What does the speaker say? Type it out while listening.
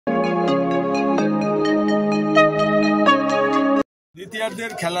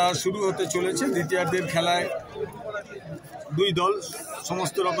দ্বিতীয়ার্ধের খেলা শুরু হতে চলেছে। দ্বিতীয়ার্ধের খেলায় দুই দল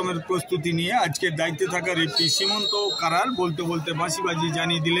সমস্ত রকমের প্রস্তুতি নিয়ে আজকের দায়িত্বে থাকা রেফারি সীমন্ত কারার বলতে বলতে বাঁশি বাজিয়ে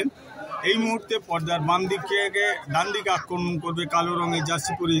জানিয়ে দিলেন এই মুহূর্তে পর্দার বাম দিক থেকে ডান দিকে আক্রমণ করবে কালো রঙের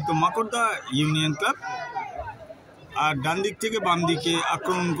জার্সি পরিহিত মাকড়দা ইউনিয়ন ক্লাব, আর ডান দিক থেকে বাম দিকে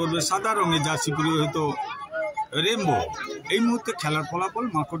আক্রমণ করবে সাদা রঙের জার্সি পরিহিত রেমবো। এই মুহূর্তে খেলার ফলাফল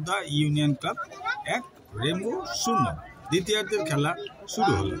মাকড়দা ইউনিয়ন ক্লাব 1, রেমবো 0। দ্বিতীয়ার্ধের খেলা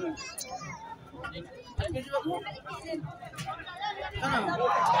শুরু হলো।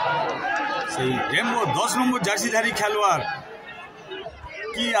 সেই রেমবো 10 নম্বর জার্সিধারী খেলোয়াড়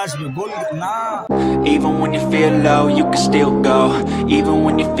কি আসবে গোল না। Even when you feel low you can still go, even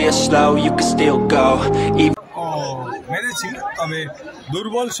when you feel slow you can still go. মেরেছিল, তবে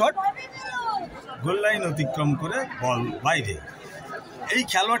দুর্বল শট, গোল লাইন অতিক্রম করে বল বাইরে। এই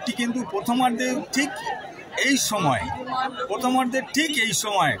খেলোয়াড়টি কিন্তু প্রথমার্ধে ঠিক এই সময়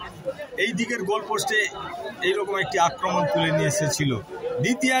এই দিকের গোল পোস্টে এইরকম একটি আক্রমণ তুলে নিয়ে এসেছিল।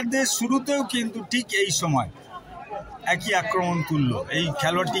 দ্বিতীয়ার্ধের শুরুতেও কিন্তু ঠিক এই সময় একই আক্রমণ তুলল। এই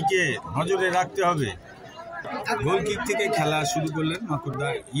খেলোয়াড়টিকে নজরে রাখতে হবে। গোল কিক থেকে খেলা শুরু করলেন মাকড়দা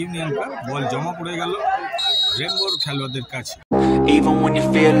ইউনিয়ন ক্লাব। বল জমা পড়ে গেল রেমবোর খেলোয়াড়দের কাছে। Even when you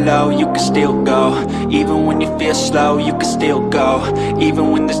feel low you can still go, even when you feel slow you can still go, even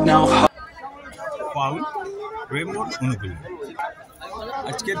when there's no hope. Foul রেমবোর অনুকূলে।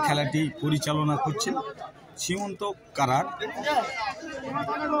 আজকের খেলাটি পরিচালনা করছেন সীমন্ত কারার,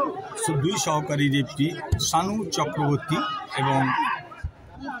 দুই সহকারী রেফারি শানু চক্রবর্তী এবং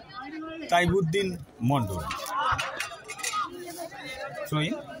তাইবুদ্দিন মন্ডল।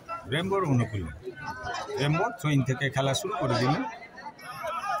 থ্রোইন রেমবোর অনুকূলে। রেমবো থ্রোইন থেকে খেলা শুরু করে দিলেন।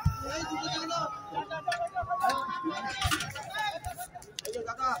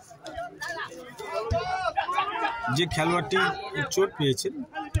 যে খেলোয়াড়টি চোট পেয়েছেন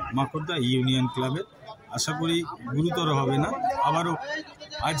মাকড়দা ইউনিয়ন ক্লাবের, আশা করি গুরুতর হবে না। আবারও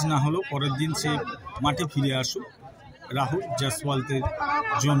আজ না হলেও পরের দিন সে মাঠে ফিরে আসুক। রাহুল জয়সওয়ালের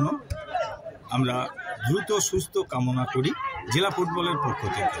জন্য আমরা দ্রুত সুস্থ কামনা করি জেলা ফুটবলের পক্ষ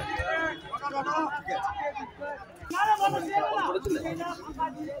থেকে।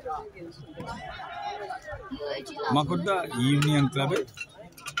 মাকড়দা ইউনিয়ন ক্লাবের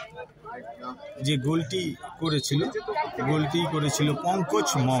যে গোলটি করেছিল পঙ্কজ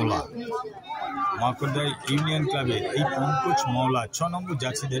মাওলা। মাকড়দা ইউনিয়ন ক্লাবের এই পঙ্কজ মাওলা 6 নম্বর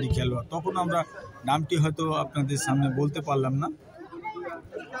জার্সিধারী খেলোয়াড়। তখন আমরা নামটি হয়তো আপনাদের সামনে বলতে পারলাম না,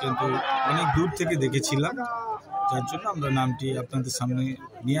 কিন্তু অনেক দূর থেকে দেখেছিলাম, যার জন্য আমরা নামটি আপনাদের সামনে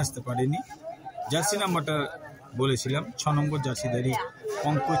নিয়ে আসতে পারিনি। জার্সি নাম্বারটা বলেছিলাম 6 নম্বর জার্সিধারী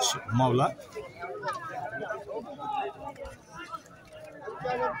পঙ্কজ মাওলা।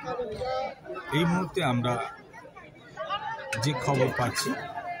 এই মুহূর্তে আমরা যে খবর পাচ্ছি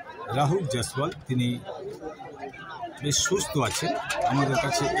রাহুল জয়সওয়াল তিনি বেশ সুস্থ আছেন। আমাদের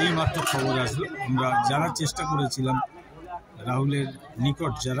কাছে এই মাত্র খবর আসলো। আমরা জানার চেষ্টা করেছিলাম রাহুলের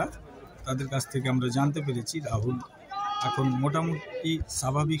নিকট যারা, তাদের কাছ থেকে আমরা জানতে পেরেছি রাহুল এখন মোটামুটি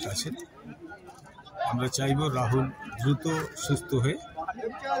স্বাভাবিক আছেন। আমরা চাইব রাহুল দ্রুত সুস্থ হয়ে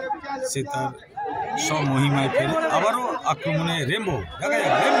সে তার স্বমহিমায় ফেরে। আবারও আক্রমণে রেমবো, দেখা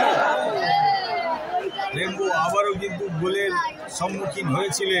যায় রেমবো আবারও কিন্তু গোলের সম্মুখীন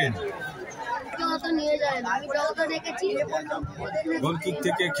হয়েছিলেন। গোল কিক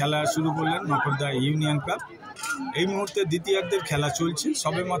থেকে খেলা শুরু করলেন মাকড়দা ইউনিয়ন ক্লাব। এই মুহূর্তে দ্বিতীয়ার্ধের খেলা চলছে,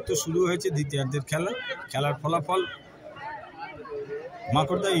 সবেমাত্র শুরু হয়েছে দ্বিতীয়ার্ধের খেলা। খেলার ফলাফল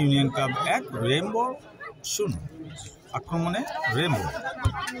মাকড়দা ইউনিয়ন ক্লাব 1, রেমবো 0। আক্রমণে রেমবো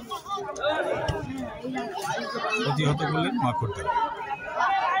প্রতিহত করলেন মাকড়দা।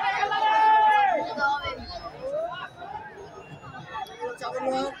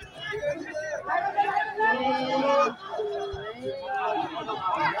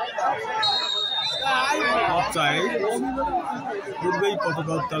 অফসাইড, পূর্বেই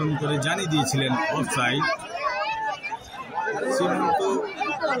পতাকা উত্তোলন করে জানিয়ে দিয়েছিলেন অফসাইড। সীমন্ত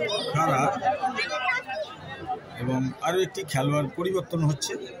কারা এবং আরও একটি খেলোয়াড় পরিবর্তন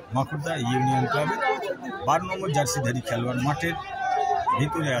হচ্ছে মাকড়দা ইউনিয়ন ক্লাবে। 12 নম্বর জার্সিধারী খেলোয়াড় মাঠের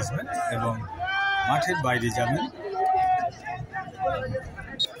ভিতরে আসবেন এবং মাঠের বাইরে যাবেন।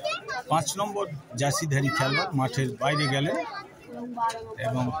 5 নম্বর জার্সিধারী খেলোয়াড় মাঠের বাইরে গেলেন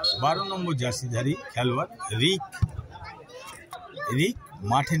এবং 12 নম্বর জার্সিধারী খেলোয়াড় রিক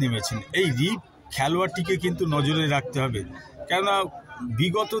মাঠে নেমেছেন। এই রিক খেলোয়াড়টিকে কিন্তু নজরে রাখতে হবে, কেননা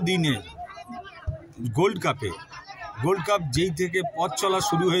বিগত দিনে গোল্ড কাপ যেই থেকে পথ চলা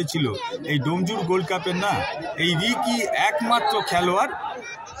শুরু হয়েছিল, এই ডোমজুর গোল্ড কাপের না, এই রিকই একমাত্র খেলোয়াড়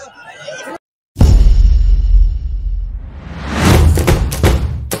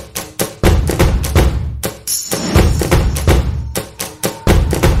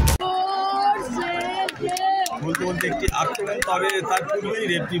মধ্যে একটি আক্রমণ, তবে তার পূর্বেই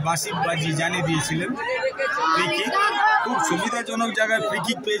রেফরি বাজি জানিয়ে দিয়েছিলেন ফ্রি কিক। খুব সুবিধাজনক জায়গায় ফ্রি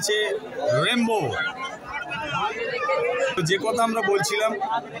কিক পেয়েছে রেমবো। যে কথা আমরা বলছিলাম,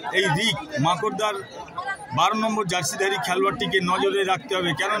 এই রিক মাকড়দার 12 নম্বর জার্সিধারী খেলোয়াড়টিকে নজরে রাখতে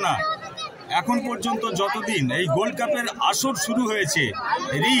হবে, কেননা এখন পর্যন্ত যতদিন এই গোল্ড কাপের আসর শুরু হয়েছে,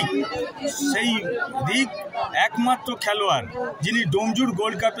 সেই রিক একমাত্র খেলোয়াড় যিনি ডোমজুর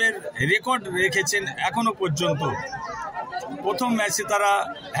গোল্ড কাপের রেকর্ড রেখেছেন এখনো পর্যন্ত। প্রথম ম্যাচে তারা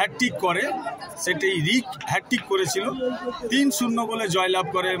হ্যাটট্রিক করে, সেটাই রিক হ্যাটট্রিক করেছিল। 3-0 বলে জয়লাভ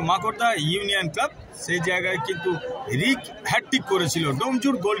করে মাকড়দা ইউনিয়ন ক্লাব। সেই জায়গায় কিন্তু রিক হ্যাটট্রিক করেছিল,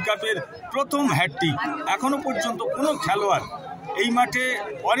 ডোমজুর গোল্ড কাপের প্রথম হ্যাটট্রিক। এখনো পর্যন্ত কোনো খেলোয়াড় এই মাঠে,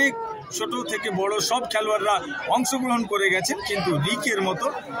 অনেক ছোট থেকে বড় সব খেলোয়াড়রা অংশগ্রহণ করে গেছেন, কিন্তু রিকের মতো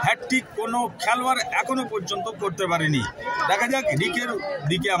হ্যাটট্রিক কোনো খেলোয়াড় এখনো পর্যন্ত করতে পারেনি। দেখা যাক, রিকের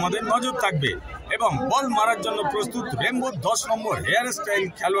দিকে আমাদের নজর থাকবে। এবং বল মারার জন্য প্রস্তুত রেমবো 10 নম্বর হেয়ার স্টাইল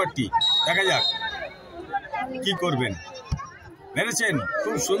খেলোয়াড়টি। দেখা যাক কি করবেন। মেরেছেন,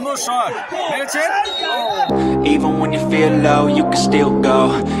 খুব সুন্দর শট মেরেছেন। Even when you feel low, you can still go.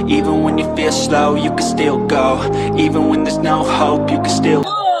 Even when you feel slow, you can still go. Even when there's no hope, you can still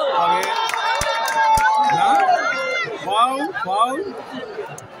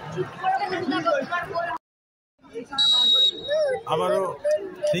আবারও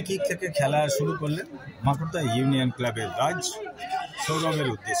ফ্রি কিক থেকে খেলা শুরু করলেন মাকড়দা ইউনিয়ন ক্লাবের রাজ। সৌরভের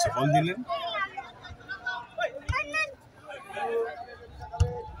উদ্দেশ্যে বল দিলেন।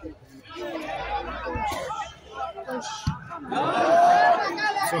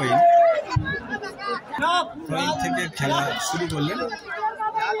 থেকে খেলা শুরু করলেন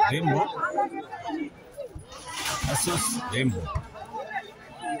রেমবো।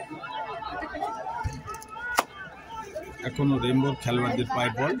 এখনো রেমবোর খেলোয়াড়দের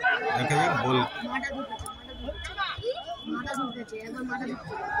পায়ে বল। দেখা যাক বল।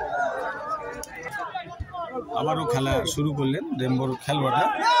 আবারও খেলা শুরু করলেন রেমবোর খেলোয়াড়রা।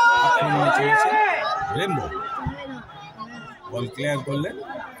 আক্রমণে চলেছে রেমবো। বল ক্লিয়ার করলেন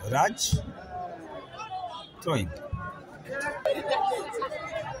রাজ। থ্রোইং।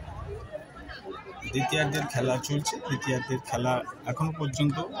 দ্বিতীয়ার্ধের খেলা চলছে। দ্বিতীয়ার্ধের খেলা এখনো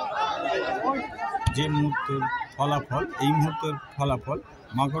পর্যন্ত যে মুহূর্তের ফলাফল, এই মুহূর্তের ফলাফল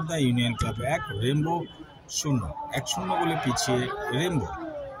মাকড়দা ইউনিয়ন ক্লাব 1, রেমবো 0। 1-0 বলে পিছিয়ে রেমবো।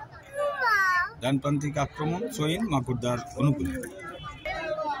 ডানপ্রান্তিক আক্রমণ সোইন মাকড়দার অনুকূলে।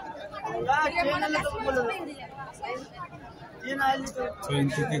 সোইন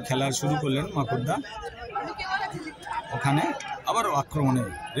থেকে খেলা শুরু করলেন মাকড়দা। ওখানে আবারও আক্রমণে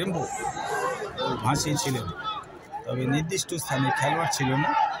রেমবো ভাসিয়েছিলেন, তবে নির্দিষ্ট স্থানে খেলোয়াড় ছিল না।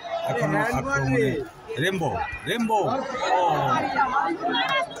 এখনো আক্রমণে রেমবো।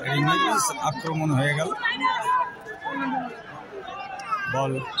 এই নির্দিষ্ট আক্রমণ হয়ে গেল।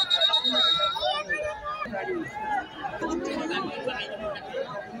 বল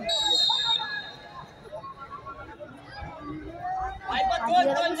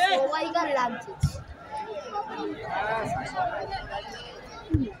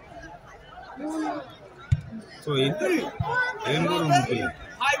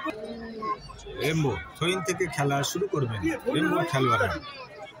রেমবো থ্রোইন থেকে খেলা শুরু করবেন রেমবোর খেলোয়াড়রা।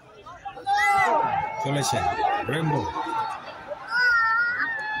 চলেছেন রেমবো।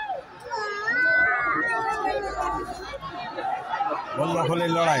 বল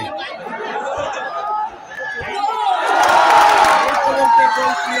দখলের লড়াই।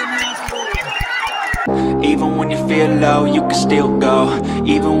 Even when you feel low, you can still go.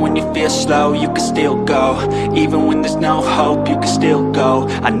 Even when you feel slow, you can still go. Even when there's no hope, you can still go.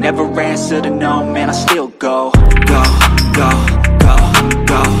 I never answer to no, man, I still go. Go, go, go,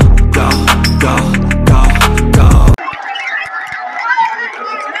 go, go, go, go, go.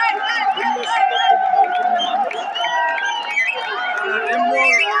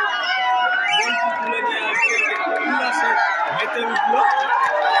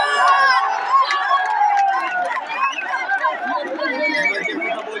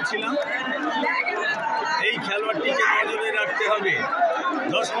 এই খেলোয়াড়টিকে নজরে রাখতে হবে,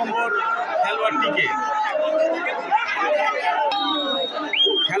 10 নম্বর খেলোয়াড়টিকে।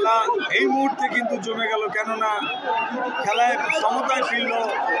 খেলা এই মুহূর্তে কিন্তু জমে গেল, কেননা খেলায় সমতায় ফিরল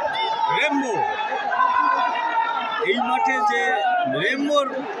রেমবো। এই মাঠে যে রেমবোর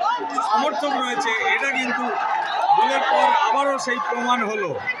সমর্থক রয়েছে, এটা কিন্তু গোলের পর আবারও সেই প্রমাণ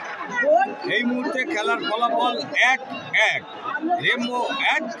হলো। এই মুহূর্তে খেলার ফলাফল 1-1, রেমবো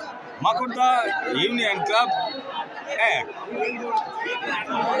 1, মাকড়দা ইউনিয়ন ক্লাব 1।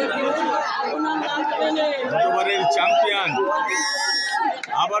 গতবারের চ্যাম্পিয়ন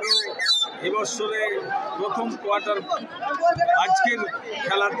আবারও এবছরে প্রথম কোয়ার্টার আজকের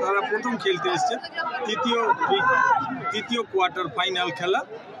খেলা তারা প্রথম খেলতে এসছে, তৃতীয় কোয়ার্টার ফাইনাল খেলা।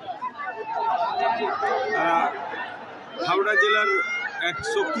 তারা হাওড়া জেলার এক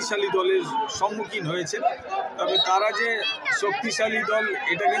শক্তিশালী দলের সম্মুখীন হয়েছে, তবে তারা যে শক্তিশালী দল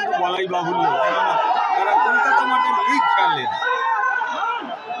এটা কিন্তু বলাই বাহুল্য, কেননা তারা কলকাতা মাঠে লিগ খেলেন।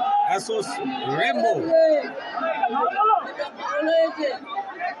 অ্যাসোস রেমবো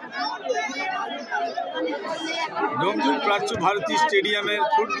ডোমজুর প্রাচ্য ভারতী স্টেডিয়ামের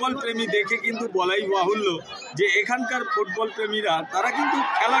ফুটবল প্রেমী দেখে কিন্তু বলাই বাহুল্য যে এখানকার ফুটবল প্রেমীরা তারা কিন্তু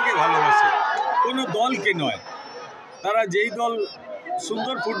খেলাকে ভালোবাসে, কোনো দলকে নয়। তারা যেই দল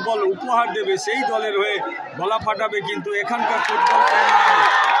সুন্দর ফুটবল উপহার দেবে সেই দলের হয়ে গলা ফাটাবে, কিন্তু এখানকার ফুটবল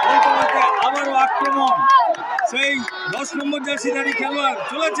বলতে আবারও আক্রমণ, সেই 10 নম্বর জার্সিধারী খেলোয়াড়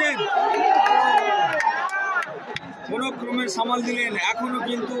চলেছেন, কোন ক্রমে সামাল দিলেন, এখনো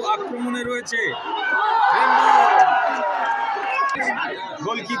কিন্তু আক্রমণে রয়েছে।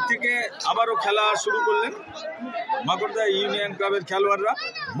 গোলকিক থেকে আবারও খেলা শুরু করলেন মাকড়দা ইউনিয়ন ক্লাবের খেলোয়াড়রা।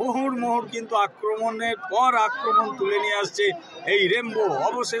 মোহর কিন্তু আক্রমণের পর আক্রমণ তুলে নিয়ে আসছে এই রেমবো।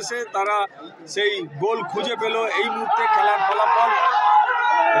 অবশেষে তারা সেই গোল খুঁজে পেল। এই মুহূর্তে খেলার ফলাফল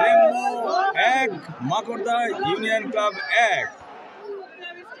রেমবো 1, মাকড়দা ইউনিয়ন ক্লাব 1।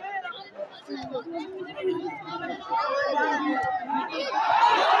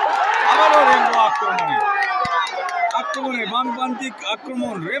 আবারও রেমবো আক্রমণে বামপ্রান্তিক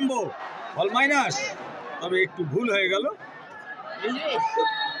আক্রমণ, রেমবো বল মাইনাস, তবে একটু ভুল হয়ে গেল,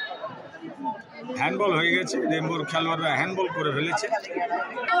 হ্যান্ডবল হয়ে গেছে। রেমবোর খেলোয়াড়রা হ্যান্ডবল করে ফেলেছে।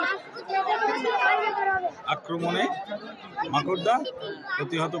 আক্রমণে মাকড়দা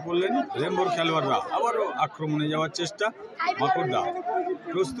প্রতিহত করলেন রেমবোর খেলোয়াড়রা। আবারও আক্রমণে যাওয়ার চেষ্টা, মাকড়দা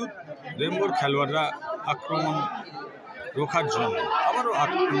প্রস্তুত, রেমবোর খেলোয়াড়রা আক্রমণ রোখার জন্য। আবারও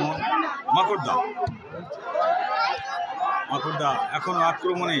আক্রমণ মাকড়দা এখনো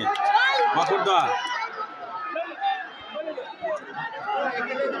আক্রমণে, মাকড়দা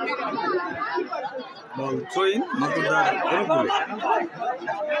বল থ্রোইন মাকড়দার অনুকূলে।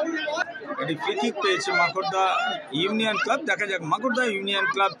 এটি ফ্রি কিক পেয়েছে মাকড়দা ইউনিয়ন ক্লাব। দেখা যাক মাকড়দা ইউনিয়ন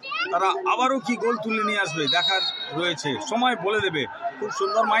ক্লাব তারা আবারও কি গোল তুলে নিয়ে আসবে, দেখার রয়েছে, সময় বলে দেবে। খুব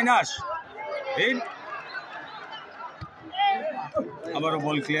সুন্দর মাইনাস, আবারও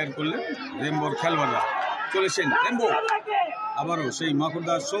বল ক্লিয়ার করলেন রেমবোর খেলোয়াড়রা। চলেছেন রেমবো, আবারও সেই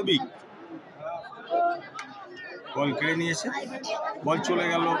মাকড়দা সৌভিক বল কেড়ে নিয়েছে। বল চলে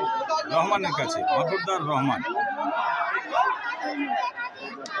গেল রহমানের কাছে, মাকড়দার রহমান।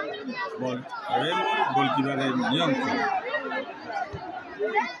 বল রেমবো গোলকিপারের নিয়ন্ত্রণ।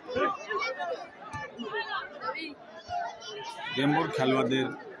 রেমবোর খেলোয়াড়দের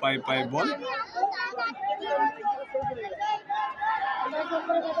পায়ে বল।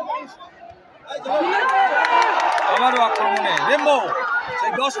 আবারও আক্রমণে রেমবো,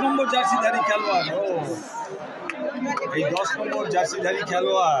 সেই 10 নম্বর জার্সিধারী খেলোয়াড়, এই 10 নম্বর জার্সিধারী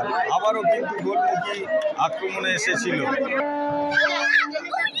খেলোয়াড় আবারও কিন্তু গোলমুখী আক্রমণে এসেছিল।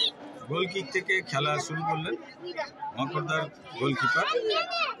 গোলকিক থেকে খেলা শুরু করলেন মাকড়দার গোলকিপার।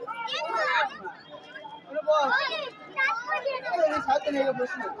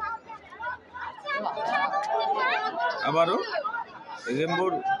 আবারও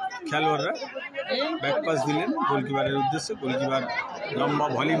রেমবোর খেলোয়াড়রা ব্যাকপাস দিলেন গোলকিপারের উদ্দেশ্যে। গোলকিপার লম্বা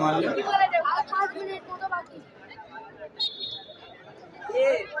ভলি মারলেন।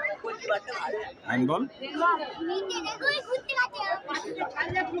 হ্যান্ডবল,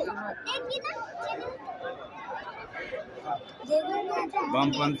 বাম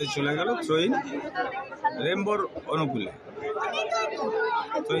প্রান্তে চলে গেল থ্রোইন রেমবোর অনুকূলে।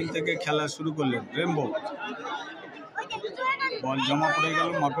 থ্রোইন থেকে খেলা শুরু করলেন রেমবো। বল জমা পড়ে গেল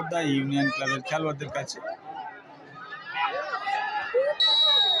মাকড়দা ইউনিয়ন ক্লাবের খেলোয়াড়দের কাছে।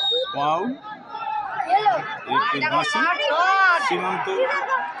 পাউল সীমান্ত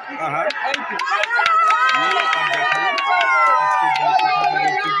কাহার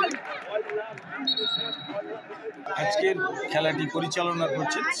আজকের খেলাটি পরিচালনা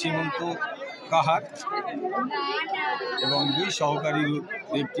করছেন সীমান্ত কাহার এবং 2 সহকারী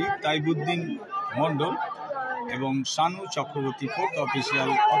রেফারি তাইবুদ্দিন মণ্ডল এবং শানু চক্রবর্তী, 4th অফিসিয়াল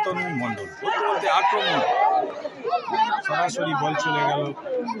অতনু মণ্ডল। বলতে আক্রমণ, সরাসরি বল চলে গেল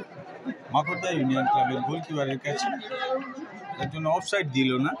মাকড়দা ইউনিয়ন ক্লাবের গোলকিপারের কাছে, তার জন্য অফসাইড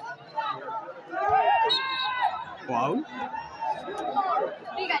দিল না। ফাউল,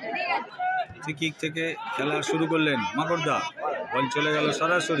 ফ্রি কিক থেকে খেলা শুরু করলেন মাকড়দা। বল চলে গেল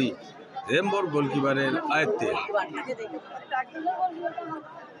সরাসরি রেমবোর গোলকিপারের আয়ত্তে।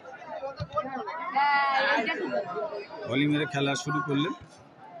 ভলি মেরে খেলা শুরু করলেন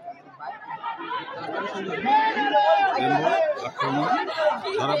রেমবো আক্রমণ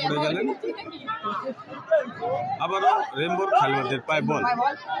ধরা পড়ে গেলেন। আবারও রেমবোর খেলোয়াড়দের পায়ে বল।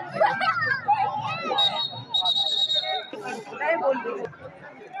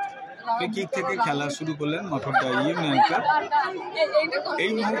 কিক থেকে খেলা শুরু করলেন মাকড়দা ইউনিয়ন ক্লাব।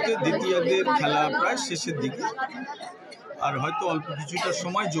 এই মুহূর্তে দ্বিতীয়ার্ধের খেলা প্রায় শেষের দিকে, আর হয়তো অল্প কিছুটা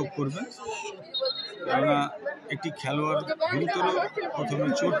সময় যোগ করবেন, কেননা একটি খেলোয়াড় গুরুতর প্রথমে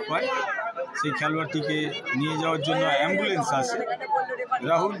চোট পায়। সেই খেলোয়াড়টিকে নিয়ে যাওয়ার জন্য অ্যাম্বুলেন্স আসে।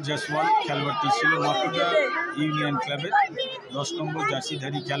 রাহুল জয়সওয়াল খেলোয়াড়টি ছিল মাকড়দা ইউনিয়ন ক্লাবের 10 নম্বর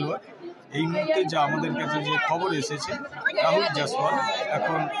জার্সিধারী খেলোয়াড়। এই মুহূর্তে যা আমাদের কাছে যে খবর এসেছে, রাহুল জয়সওয়াল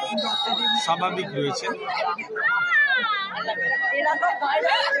এখন স্বাভাবিক রয়েছেন।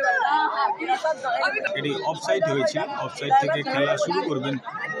 এটি অফসাইড হয়েছিল। অফসাইড থেকে খেলা শুরু করবেন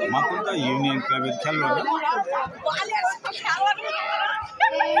মাকড়দা ইউনিয়ন ক্লাবের খেলোয়াড়রা।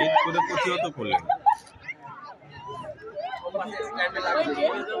 হিট করে প্রতিহত করলেন।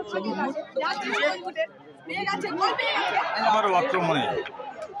 আবারও আক্রমণে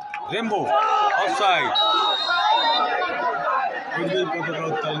রেমবো অফসাইড। পূর্বেই পতাকা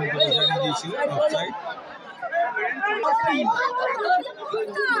উত্তোলন করে জানিয়ে দিয়েছিলেন অফসাইড।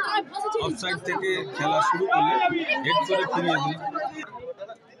 অফসাইড থেকে খেলা শুরু করলে হেড করে ফিরিয়ে দিন।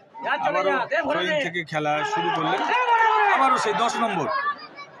 আবারও থ্রোইং থেকে খেলা শুরু করলেন। আবারও সেই 10 নম্বর,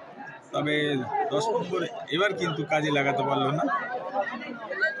 তবে 10 নম্বর এবার কিন্তু কাজে লাগাতে পারল না।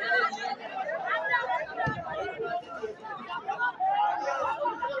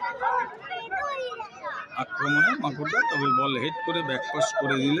 আক্রমণে মাকড়দা, তবে বল হেড করে ব্যাকপাস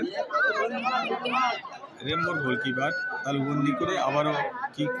করে দিলেন। রেমবোর গোলকিপার তালুবন্দি করে আবারও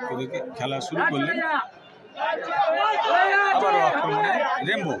কিক করে খেলা শুরু করলেন। আবারও আক্রমণে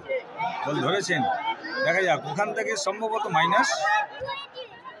রেমবো বল ধরেছেন, দেখা যাক ওখান থেকে সম্ভবত মাইনাস।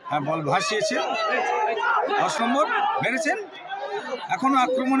 হ্যাঁ, বল ভাসিয়েছে। 10 নম্বর মেরেছেন, এখনো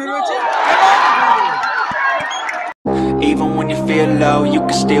আক্রমণে রয়েছে। Even when you feel low, you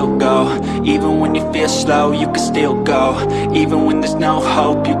can still go. Even when you feel slow, you can still go. Even when there's no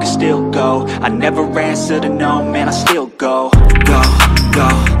hope, you can still go. I never answer to no, man, I still go. Go, go,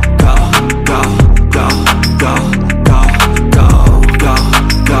 go, go, go, go, go, go, go,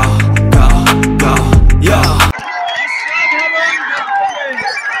 go, go, go, yeah.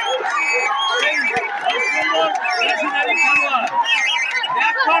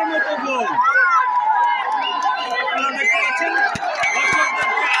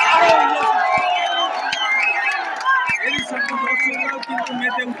 কিন্তু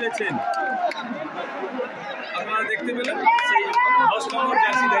মেতে উঠেছেন। আপনারা দেখতে পেলেন সেই 10 নম্বর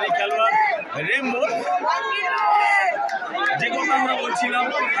জার্সিধারী খেলোয়াড় Rambo. যে কথা আমরা বলছিলাম,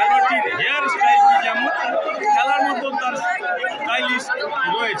 খেলোয়াড়টির হেয়ার স্টাইলটি যেমন খেলার মতো তার স্টাইলিশ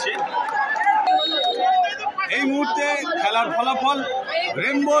রয়েছে। এই মুহূর্তে খেলার ফলাফল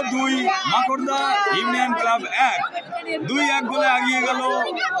রেমবো 2, মাকড়দা ইউনিয়ন ক্লাব 1। 2-1 গোলে এগিয়ে গেল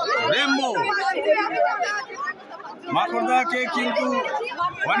রেমবো। মাকড়দাকে কিন্তু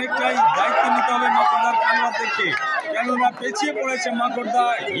অনেকটাই দায়িত্ব নিতে হবে মাকড়দার খেলোয়াড়দেরকে, কেননা পেছিয়ে পড়েছে মাকড়দা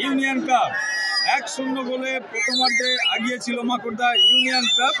ইউনিয়ন ক্লাব। 1-0 গোলে প্রথমার্ধে এগিয়েছিল মাকড়দা ইউনিয়ন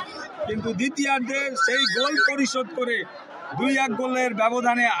ক্লাব, কিন্তু দ্বিতীয়ার্ধে সেই গোল পরিশোধ করে 2-1 গোলের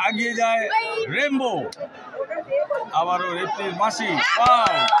ব্যবধানে এগিয়ে যায় রেমবো। আবারও রেফারির মাসি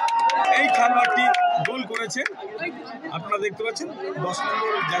পাও। এই খেলোয়াড়টি গোল করেছেন, আপনারা দেখতে পাচ্ছেন। 10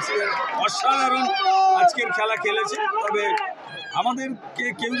 নম্বর জার্সির অসাধারণ আজকের খেলা খেলেছে। তবে আমাদেরকে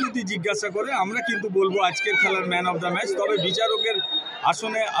কেউ যদি জিজ্ঞাসা করে, আমরা কিন্তু বলবো আজকের খেলার ম্যান অফ দ্য ম্যাচ। তবে বিচারকের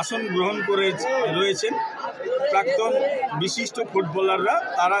আসন গ্রহণ করে রয়েছেন প্রাক্তন বিশিষ্ট ফুটবলাররা,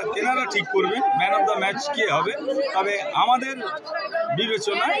 তেনারা ঠিক করবেন ম্যান অফ দ্য ম্যাচ কে হবে। তবে আমাদের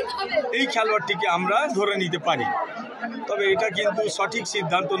বিবেচনায় এই খেলোয়াড়টিকে আমরা ধরে নিতে পারি, তবে এটা কিন্তু সঠিক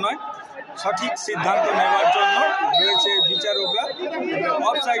সিদ্ধান্ত নয়। সঠিক সিদ্ধান্ত নেওয়ার জন্য রয়েছে বিচারকরা।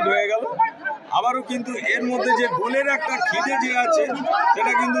 অফসাইড হয়ে গেল। আবারও কিন্তু এর মধ্যে যে গোলের একটা খিদে যে আছে,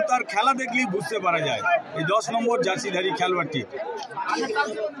 সেটা কিন্তু তার খেলা দেখলেই বুঝতে পারা যায়। এই 10 নম্বর জার্সিধারী খেলোয়াড়টি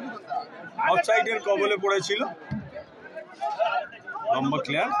অফসাইডের কবলে পড়েছিল। লম্বা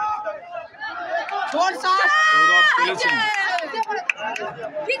ক্লিয়ার, সৌরভ খেলেছেন।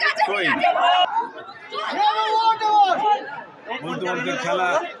 বলতে বলতে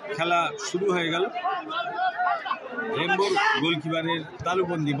খেলা শুরু হয়ে গেল। রেমবোর গোলকিপারের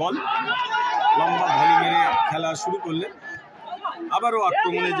তালুবন্দি বল লম্বা ভলি মেরে খেলা শুরু করলে আবারও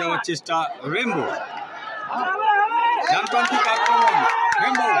আক্রমণে যাওয়ার চেষ্টা রেমবো। যান্ত্রিক আক্রমণ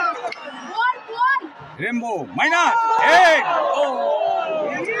রেমবো মাইনাস।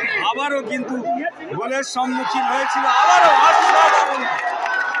 আবারও কিন্তু গোলের সম্মুখীন হয়েছিল। আবারও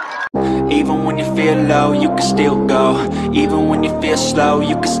Even when you feel low, you can still go. Even when you feel slow,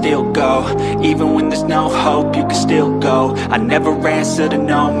 you can still go. Even when there's no hope, you can still go. I never answer to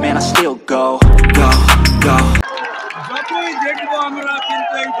no, man, I still go. Go, go. যতই দেখবো আমরা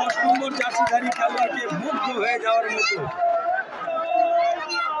কিন্তু এই 10 নম্বর জার্সিধারী খেলোয়াড়কে মুগ্ধ হয়ে যাওয়ার মতো।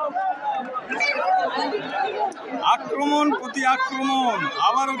 আক্রমণ প্রতি আক্রমণ,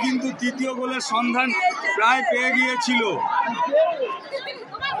 আবারও কিন্তু তৃতীয় গোলের সন্ধান প্রায় পেয়ে গিয়েছিল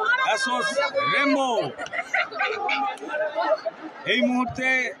অ্যাসোস রেমবো। এই মুহূর্তে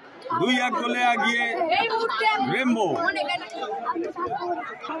 2-1 গোলে এগিয়ে রেমবো।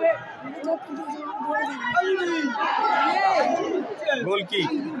 গোলকিক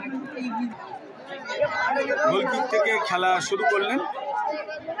থেকে খেলা শুরু করলেন।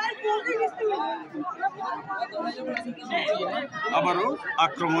 আবারও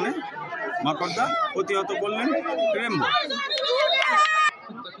আক্রমণে মাকড়দা প্রতিহত করলেন রেমবো।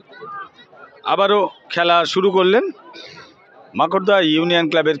 আবারও খেলা শুরু করলেন মাকড়দা ইউনিয়ন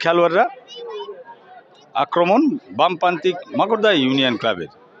ক্লাবের খেলোয়াড়রা। আক্রমণ বামপ্রান্তিক মাকড়দা ইউনিয়ন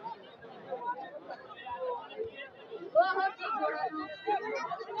ক্লাবের।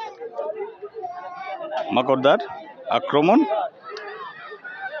 মাকড়দার আক্রমণ,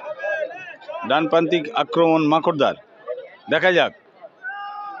 ডানপ্রান্তিক আক্রমণ মাকড়দার। দেখা যাক,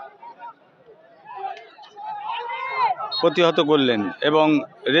 প্রতিহত করলেন এবং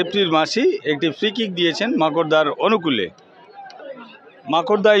রেফরির মাসি একটি ফ্রি কিক দিয়েছেন মাকড়দার অনুকূলে।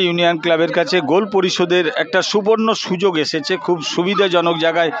 মাকড়দা ইউনিয়ন ক্লাবের কাছে গোল পরিশোধের একটা সুবর্ণ সুযোগ এসেছে, খুব সুবিধাজনক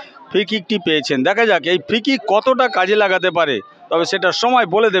জায়গায় ফ্রি কিকটি পেয়েছেন। দেখা যাক এই ফ্রি কিক কতটা কাজে লাগাতে পারে, তবে সেটা সময়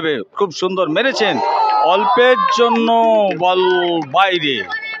বলে দেবে। খুব সুন্দর মেরেছেন, অল্পের জন্য বল বাইরে।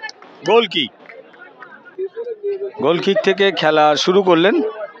 গোলকিক থেকে খেলা শুরু করলেন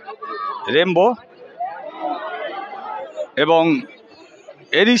রেমবো এবং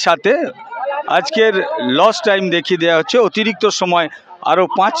এরই সাথে আজকের লস টাইম দেখিয়ে দেওয়া হচ্ছে। অতিরিক্ত সময় আরও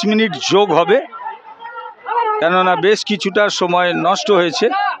 5 মিনিট যোগ হবে, কেননা বেশ কিছুটা সময় নষ্ট হয়েছে।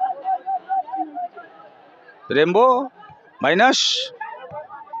 রেমবো মাইনাস,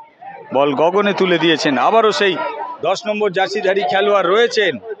 বল গগনে তুলে দিয়েছেন। আবারও সেই 10 নম্বর জার্সিধারী খেলোয়াড়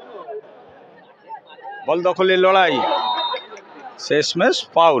রয়েছেন, বল দখলের লড়াই। শেষমেশ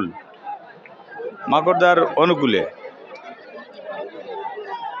ফাউল মাকড়দার অনুকূলে।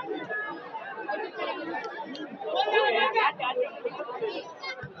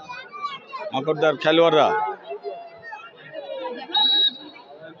 মাকড়দার খেলোয়াড়রা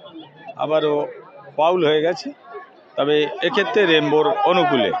আবারও ফাউল হয়ে গেছে, তবে এক্ষেত্রে রেমবোর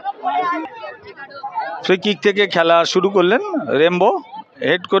অনুকূলে। ফ্রি কিক থেকে খেলা শুরু করলেন রেমবো,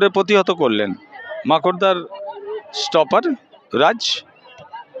 হেড করে প্রতিহত করলেন মাকড়দার স্টপার রাজ।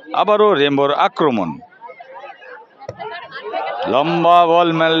 আবারও রেমবোর আক্রমণ, লম্বা বল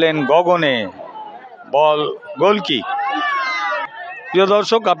মারলেন গগনে, বল গোলকিক। প্রিয়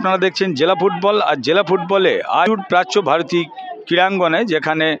দর্শক, আপনারা দেখছেন জেলা ফুটবল। আর জেলা ফুটবলে আজুর প্রাচ্য ভারতী ক্রীড়াঙ্গনে,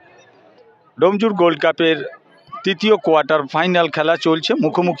 যেখানে ডোমজুর গোল্ড কাপের তৃতীয় কোয়ার্টার ফাইনাল খেলা চলছে।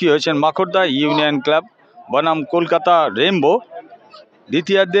 মুখোমুখি হয়েছেন মাকড়দা ইউনিয়ন ক্লাব বনাম কলকাতা রেমবো।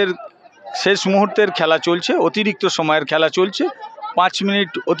 দ্বিতীয়ার্ধের শেষ মুহূর্তের খেলা চলছে, অতিরিক্ত সময়ের খেলা চলছে। 5 মিনিট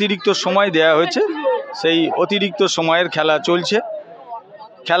অতিরিক্ত সময় দেয়া হয়েছে, সেই অতিরিক্ত সময়ের খেলা চলছে।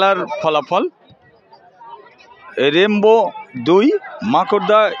 খেলার ফলাফল রেমবো 2,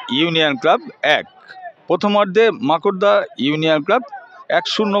 মাকড়দা ইউনিয়ন ক্লাব 1। প্রথমার্ধে মাকড়দা ইউনিয়ন ক্লাব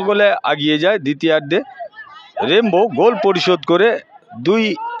 1-0 গোলে এগিয়ে যায়। দ্বিতীয়ার্ধে রেমবো গোল পরিশোধ করে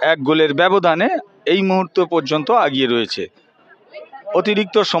 2-1 গোলের ব্যবধানে এই মুহূর্ত পর্যন্ত এগিয়ে রয়েছে।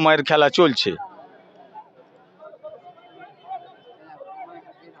 অতিরিক্ত সময়ের খেলা চলছে।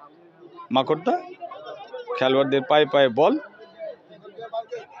 মাকড়দা খেলোয়াড়দের পায়ে পায়ে বল,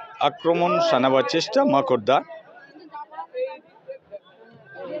 আক্রমণ সানাবার চেষ্টা মাকড়দা।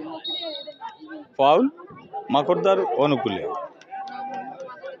 ফাউল মাকড়দার অনুকূলে।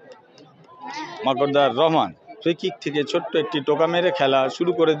 মাকড়দার রহমান ফ্রি কিক থেকে ছোট্ট একটি টোকা মেরে খেলা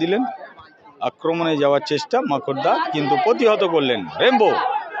শুরু করে দিলেন। আক্রমণে যাওয়ার চেষ্টা মাকড়দা, কিন্তু প্রতিহত করলেন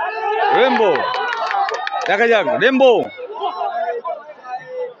রেমবো। দেখা যাক রেমবো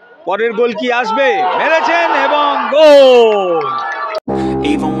পরের গোল কি আসবে। মেরেছেন এবং গোল।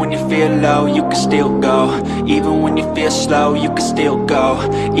 Even when you feel low, you can still go. Even when you feel slow, you can still go.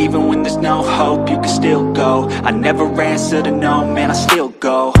 Even when there's no hope, you can still go. I never answer to no, man, I still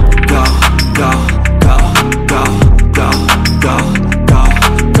go. Go, go, go, go, go, go, go,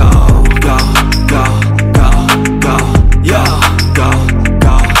 go, go, go, go, go, yeah, go,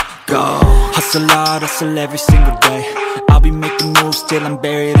 go, go. Hustle hard, hustle every single day. I'll be making moves till I'm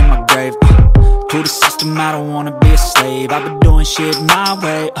buried in my grave. To the system, I don't wanna be a slave. I've been doing shit my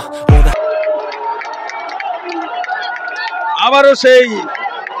way. All the আবারও সেই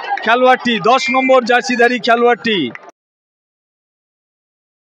খেলোয়াড়টি 10 নম্বর জার্সিধারী খেলোয়াড়টি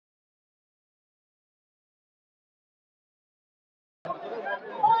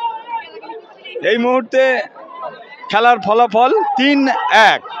এই মুহূর্তে খেলার ফলাফল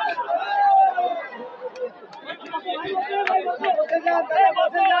 3-1।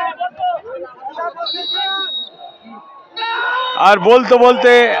 আর বলতে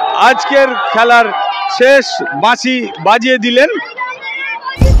বলতে আজকের খেলার শেষ বাঁশি বাজিয়ে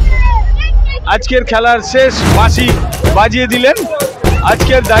দিলেন,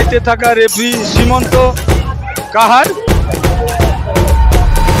 আজকের দায়িত্বে থাকা রেফারি সীমন্ত কাহার।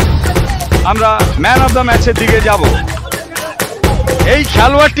 আমরা ম্যান অফ দ্য ম্যাচের দিকে যাব। এই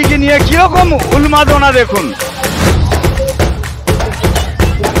খেলোয়াড়টিকে নিয়ে কিরকম উন্মাদনা দেখুন।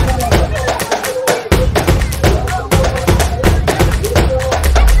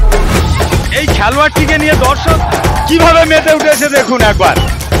 এই খেলোয়াড়টিকে নিয়ে দর্শক কিভাবে মেতে উঠেছে দেখুন একবার।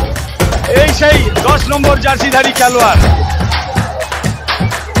 এই সেই 10 নম্বর জার্সিধারী খেলোয়াড়।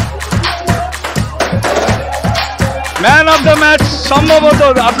 ম্যান অফ দ্য ম্যাচ সম্ভবত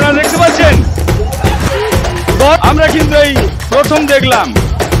আপনারা দেখতে পাচ্ছেন, আমরা কিন্তু এই প্রথম দেখলাম।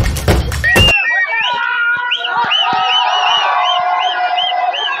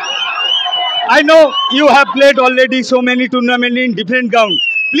 I know you have played already so many tournaments in different grounds.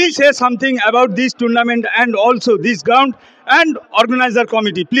 Please say something about this tournament and also this ground and organizer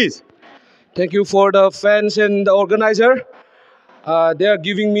committee, please. Thank you for the fans and the organizer. They are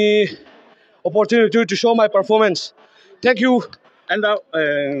giving me opportunity to show my performance. Thank you. And the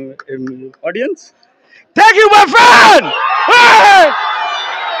audience. Thank you, my friend. Hey!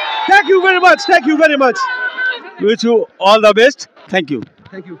 Thank you very much. Thank you very much. Wish you all the best. Thank you.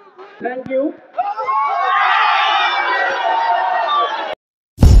 Thank you. Thank you.